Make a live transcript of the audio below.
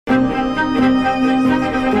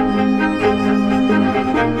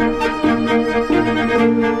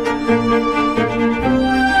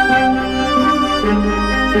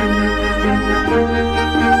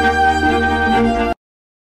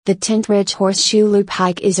The Tent Ridge Horseshoe Loop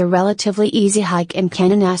hike is a relatively easy hike in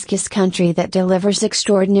Kananaskis country that delivers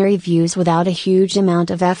extraordinary views without a huge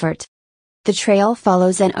amount of effort. The trail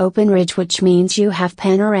follows an open ridge, which means you have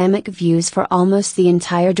panoramic views for almost the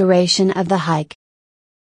entire duration of the hike.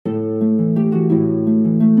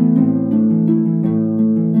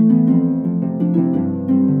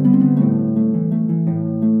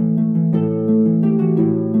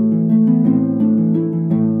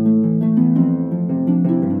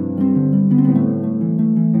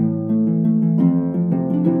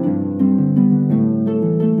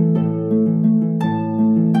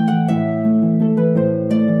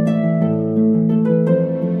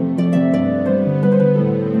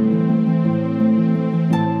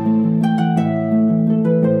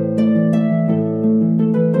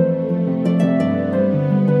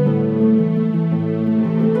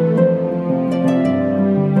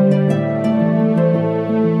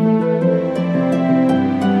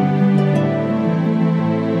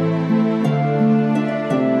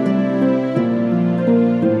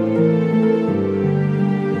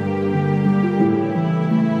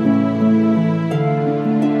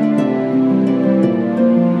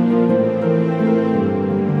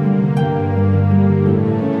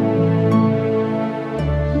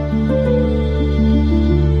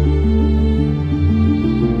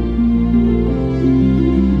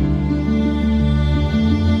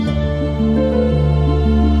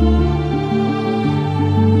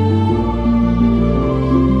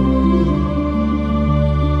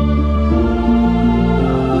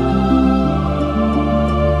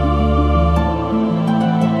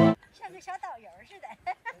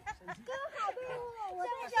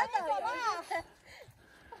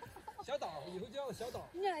小岛以后叫小岛，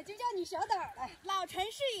就叫你小岛了。老陈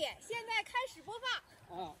视野现在开始播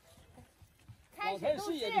放啊！老陈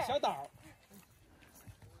视野的小岛，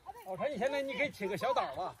老陈，你现在你可以起个小岛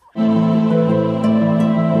吧。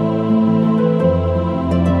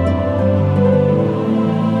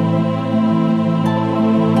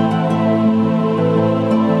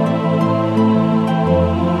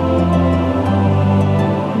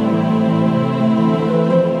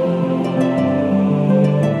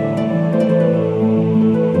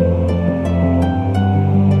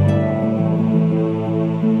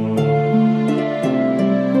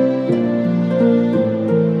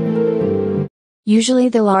Usually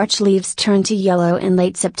the larch leaves turn to yellow in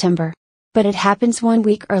late September. But it happens 1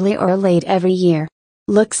 week early or late every year.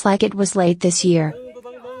 Looks like it was late this year.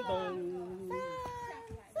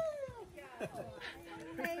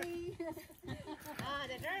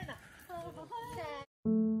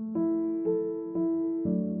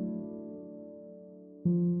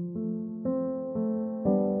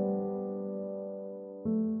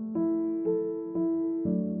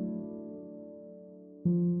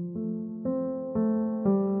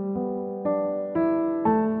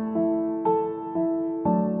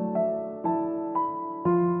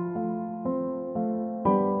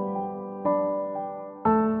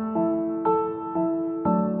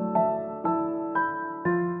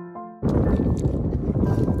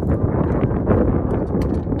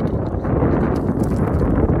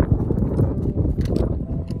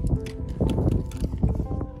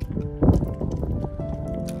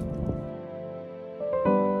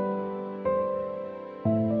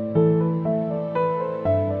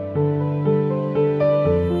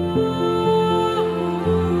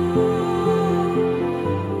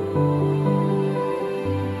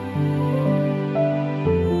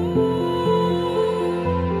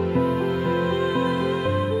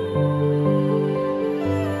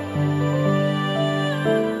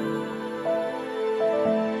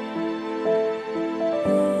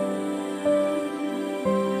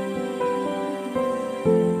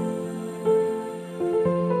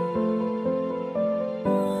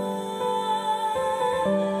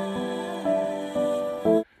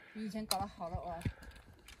搞得好了哦。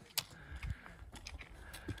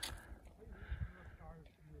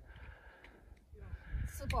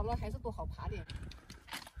吃饱了还是多好爬点。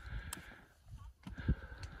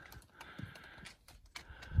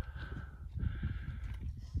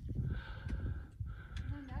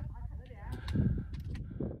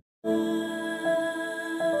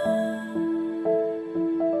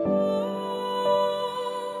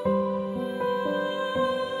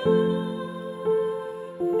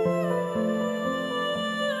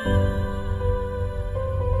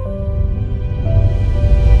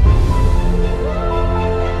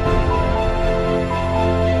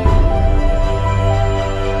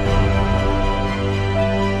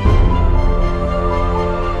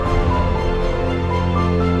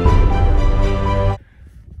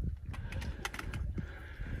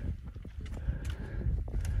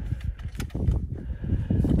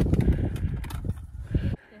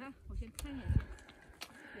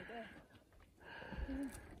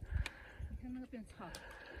好。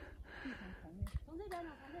从这边走，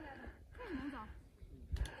从这边走，这能走。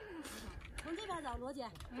从这边走，罗姐。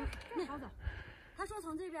那好走。他说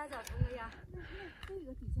从这边走，成哥呀。那这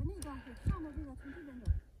个底下那段是上面这个，从这边走。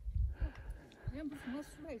人家不是从那树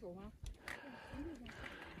那走吗？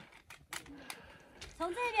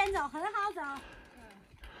从这边走，很好走。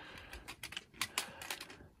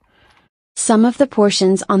Some of the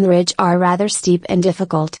portions on the ridge are rather steep and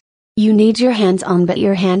difficult. You need your hands on, but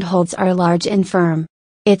your handholds are large and firm.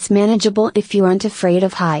 It's manageable if you aren't afraid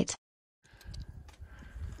of height.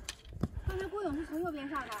 刚才郭勇是从右边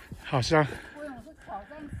上的。好像。郭勇是挑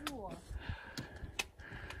战树。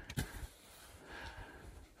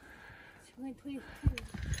我给你推。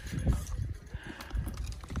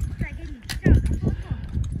再给你这样多做。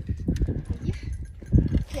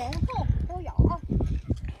前后都有啊。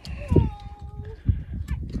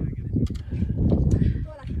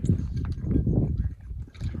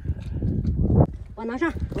我能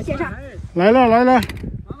上，我先上。来了来了。来了。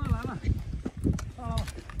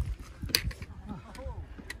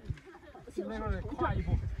那边得跨一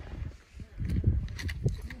步。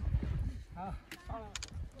好，上了。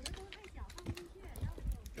我的弓太小，放不进去，然后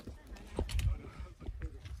我再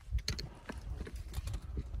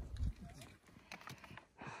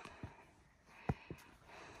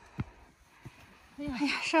拿。哎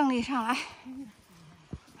呀，胜利上来。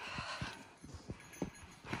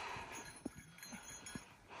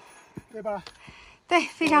对吧？对，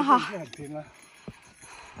非常好。很平了。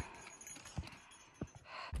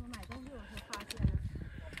我买东西我才发现了，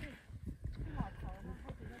这老头儿他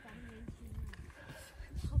觉得咱们年轻呢。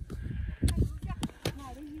看衣架，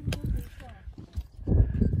买的衣服都没错。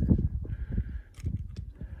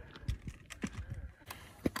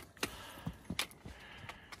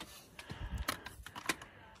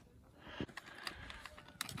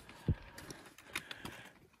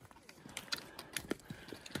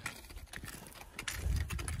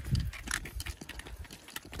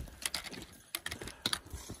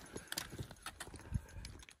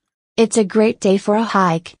It's a great day for a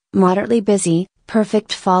hike, moderately busy,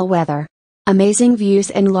 perfect fall weather. Amazing views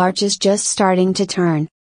and larches just starting to turn.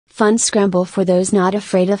 Fun scramble for those not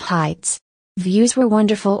afraid of heights. Views were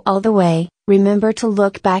wonderful all the way, remember to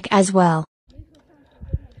look back as well.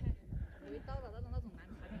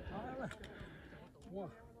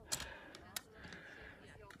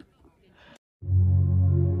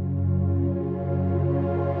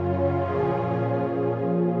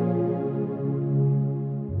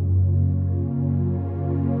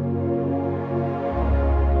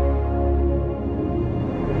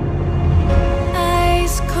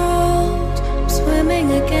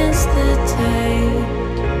 Against the tide,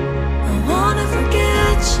 I wanna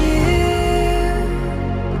forget you,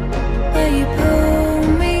 but you pull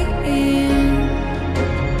me in.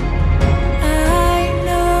 I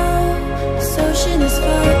know this ocean is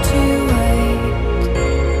far too wide.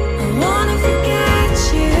 I wanna forget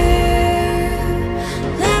you,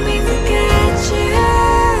 let me forget you.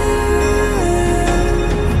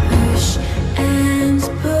 Push and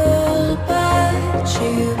pull, but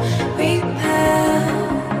you repel.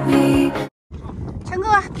 陈哥，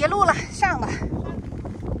别录了，上吧。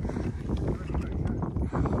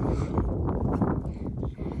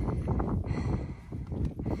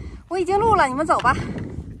我已经录了，你们走吧。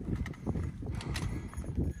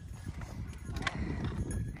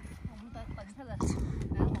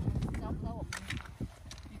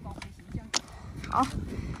好，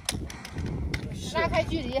拉开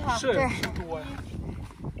距离哈。对。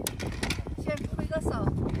先挥个手，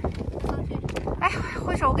上去。哎，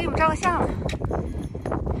挥手，我给你们照个相了。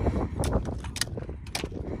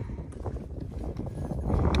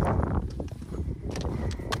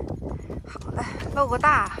好的，露个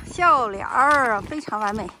大笑脸儿，非常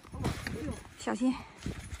完美。小心。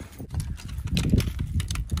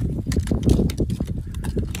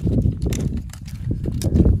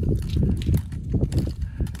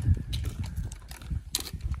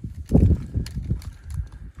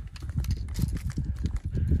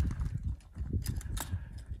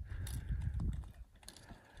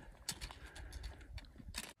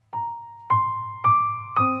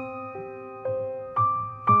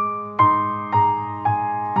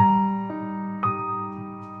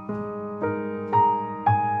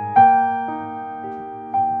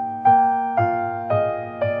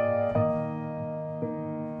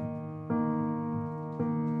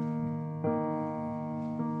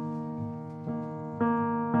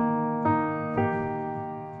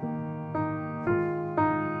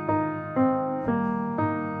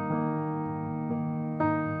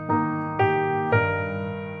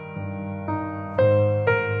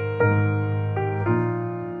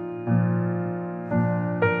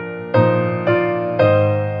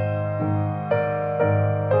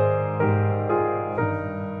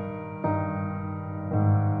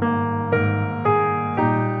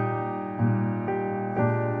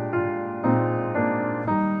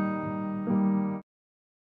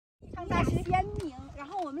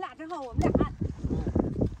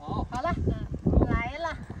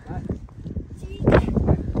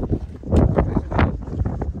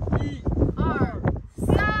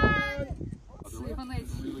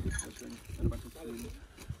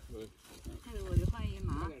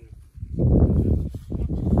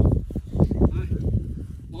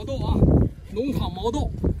毛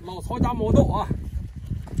豆，老曹家毛豆啊，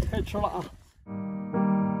开始吃了啊。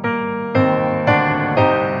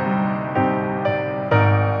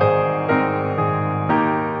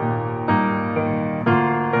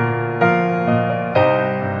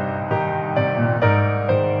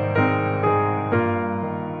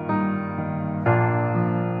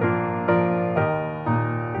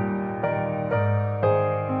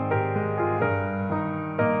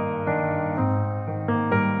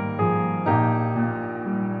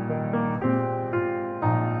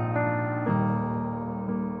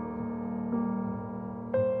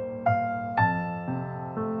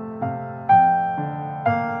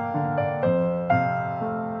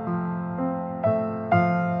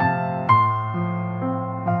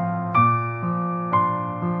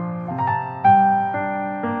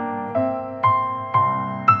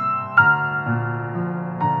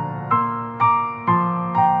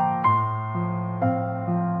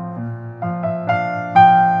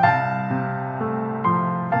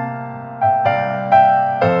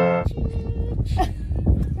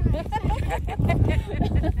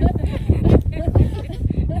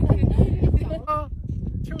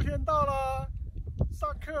秋天到了，上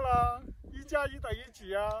课了，1+1等于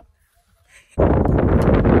几啊？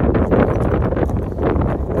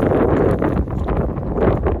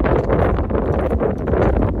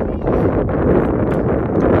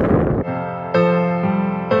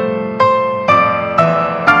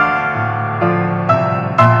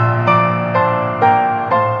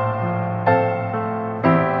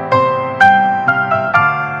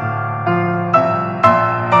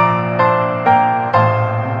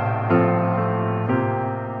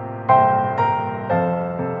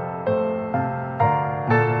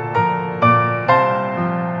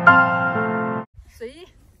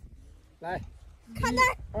来，看那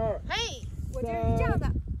儿， 2，嘿，我这是这样的，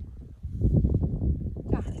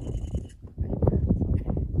这样，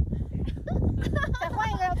再换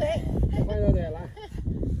一个腿，再换一个腿，来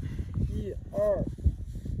，1、2、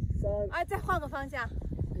3，哎，再换个方向，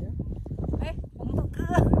哎，我们都搁，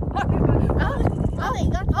然后哪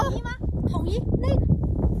个统一吗？统一那个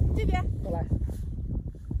这边，过来，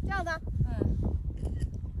这样的，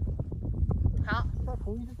好，再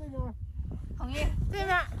统一是这边。统一对面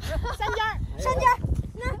山尖，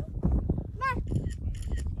那儿，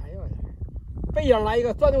哎呦我天！背影来一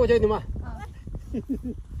个，转过去你们。给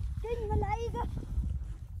你们来一个，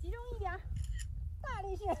集中一点，大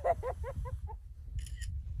力士。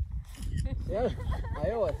行，哎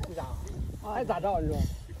呦我这家伙，还咋着你说？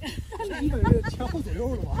你本是前后左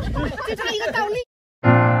右了吧？就差一个倒立。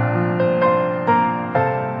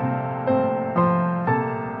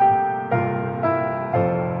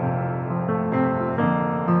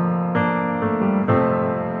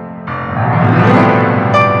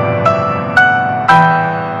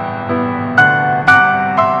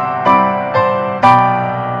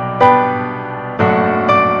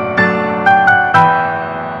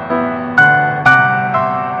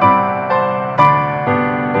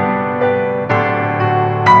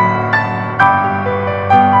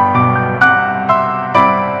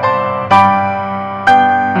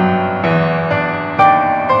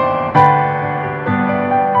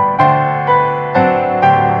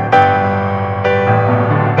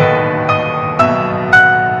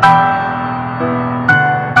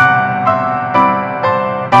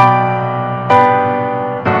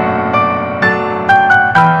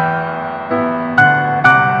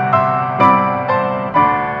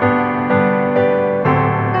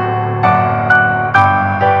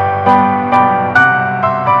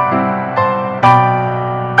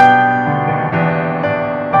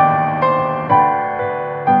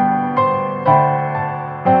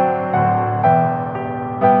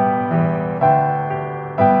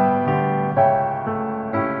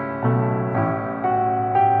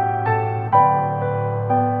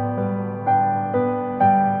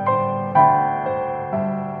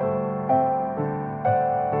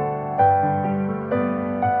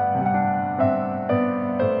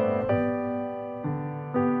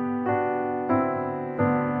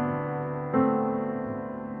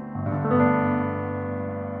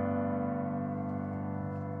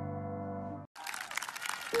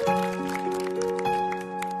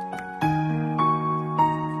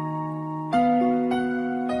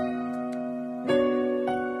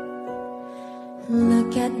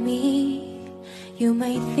Look at me, you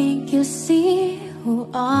may think you see who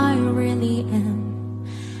I really am,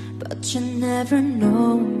 but you never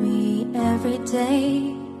know me every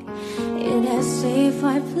day. It as if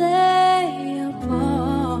I play a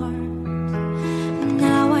part.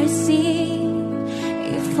 Now I see,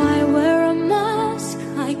 if I wear a mask,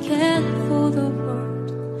 I can't fool the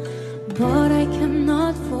world, but I can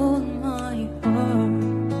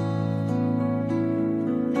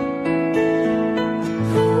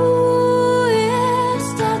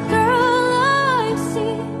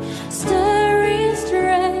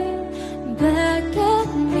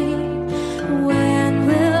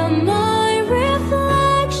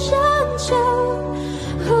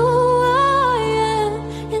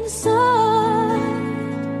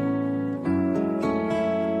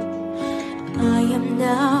am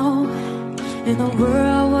now. In the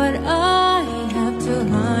world, would I have to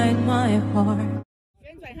hide my heart?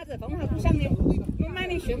 旋转一下子，缝好上面，慢慢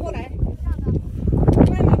地旋过来，慢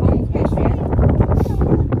慢地往回旋。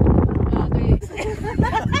啊，对。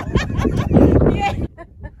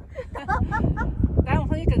来，往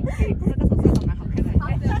上一梗，可以，这个手势蛮好看的。好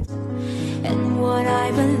的。And what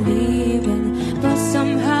I believe in, but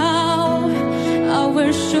somehow I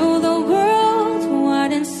will show the world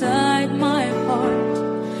what inside my heart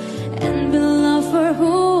and be loved for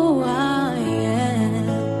who I am.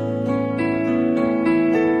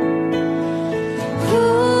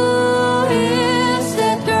 Who is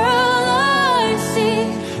that girl I see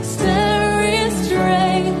staring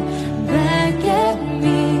straight back at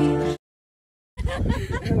me?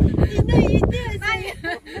 你那一定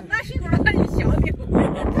那是把你小扭。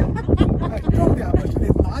重点我是得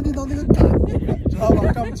拿捏到那个感觉，知道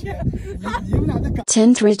吧？张姐，你们俩的感。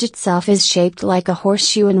Tent Ridge itself is shaped like a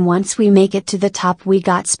horseshoe, and once we make it to the top we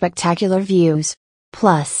got spectacular views.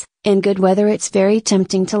 Plus, in good weather it's very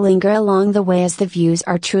tempting to linger along the way as the views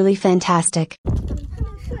are truly fantastic.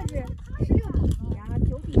 设置16比呀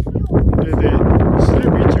，9比16。对对，16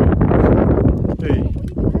比9。对。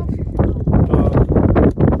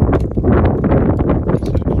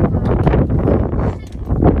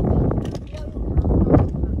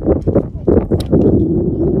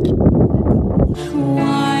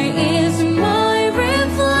Why is my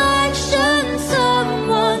reflection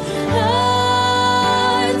someone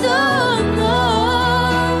I don't know?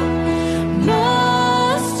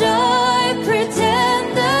 Must I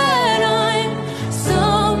pretend that I'm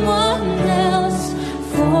someone else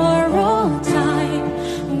for all time?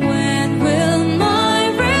 When will my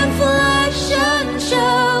reflection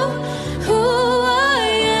show who I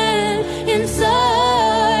am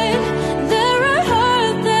inside? There are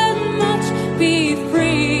heart that must be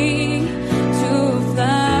free to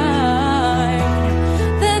fly.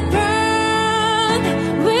 That ground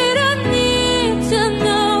we don't need to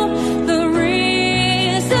know the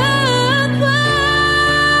reason why.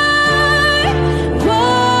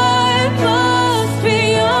 Why must be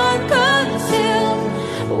unconcealed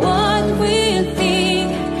what we think,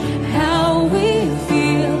 how we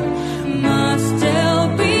feel? Must still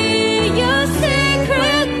be a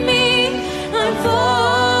secret me I'm for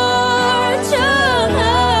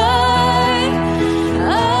tonight.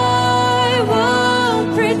 I won't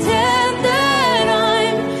pretend that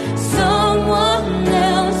I'm someone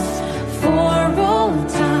else for all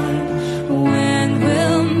time. When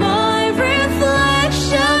will my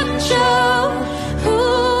reflection show who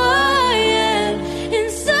I am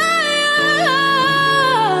inside?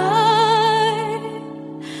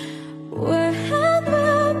 When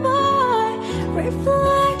will my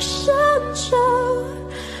reflection show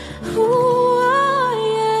who I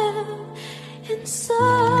am inside?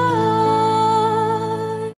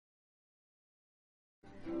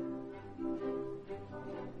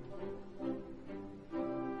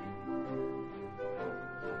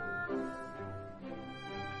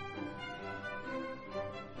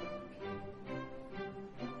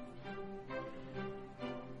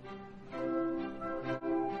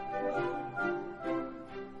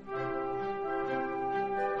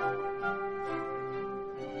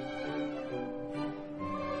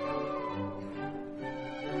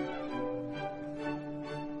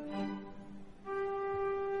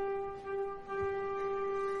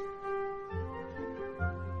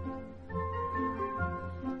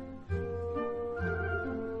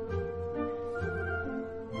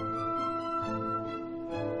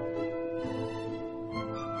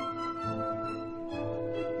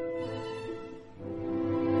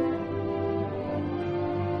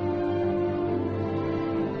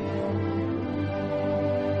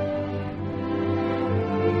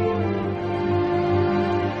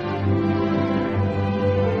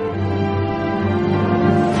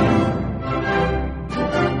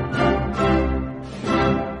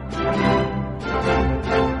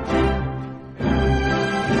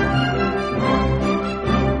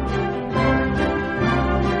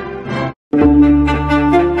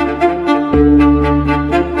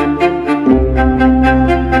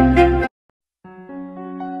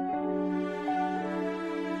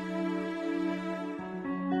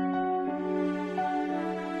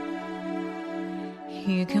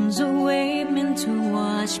 Here comes a wave meant to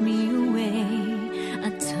wash me away, a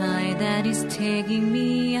tide that is taking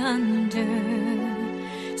me under,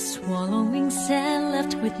 swallowing sand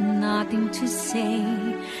left with nothing to say,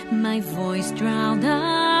 my voice drowned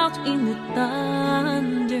out in the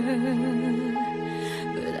thunder.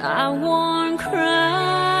 But I won't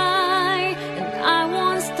cry and I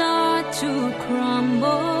won't start to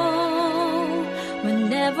crumble.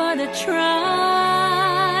 never to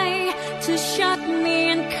try to shut me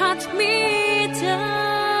and cut me down.